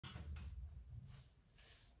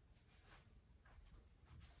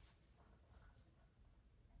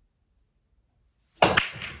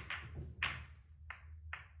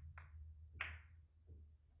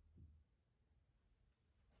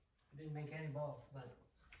didn't make any balls, but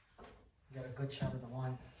got a good shot of the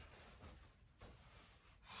one.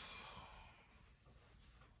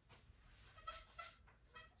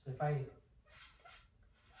 So if I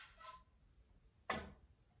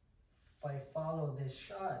follow this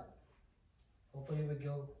shot, hopefully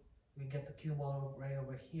we get the cue ball right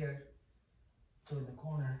over here, two in the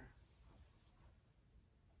corner.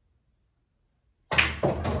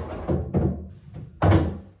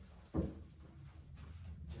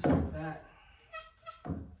 Just like that.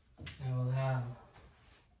 And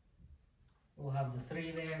we'll have the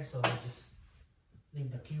three there, so we'll just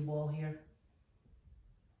leave the cue ball here.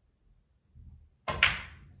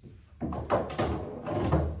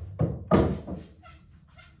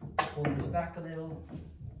 Pull this back a little.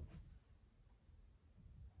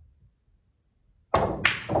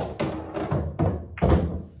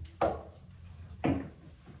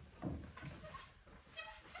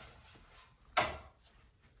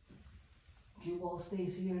 Cue ball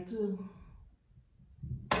stays here too.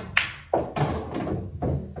 4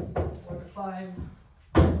 to 5.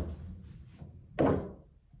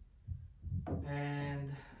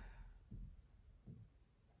 And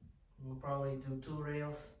we'll probably do 2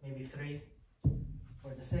 rails, maybe 3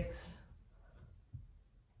 for the 6.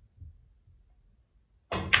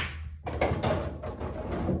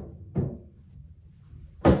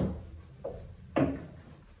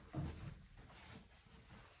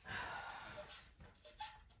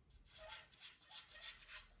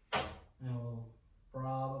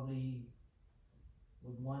 Probably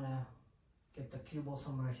would want to get the cue ball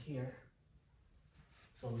somewhere here.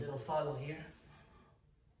 So a little follow here.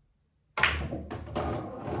 I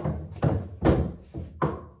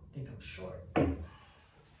think I'm short.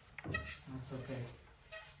 That's okay.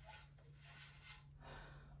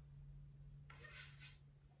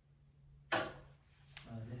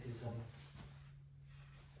 This is a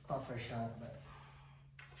tougher shot, but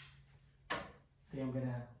I think I'm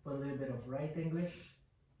gonna put a little bit of right English,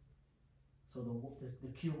 so the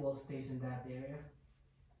cue ball stays in that area.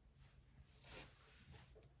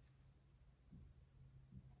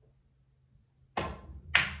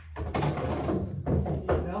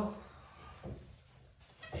 There you go.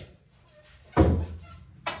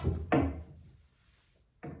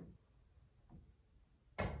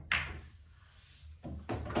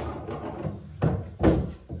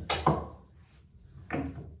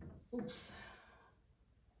 Oops.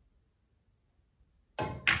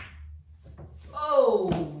 Oh!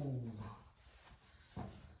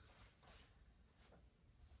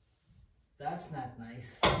 That's not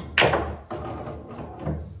nice.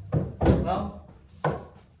 Well,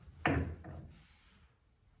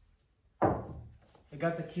 I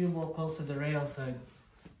got the cue ball close to the rail, so it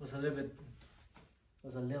was a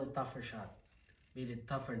little tougher shot. Made it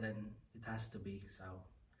tougher than it has to be. So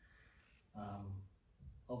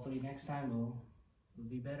hopefully next time we'll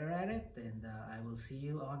be better at it, and I will see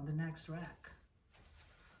you on the next rack.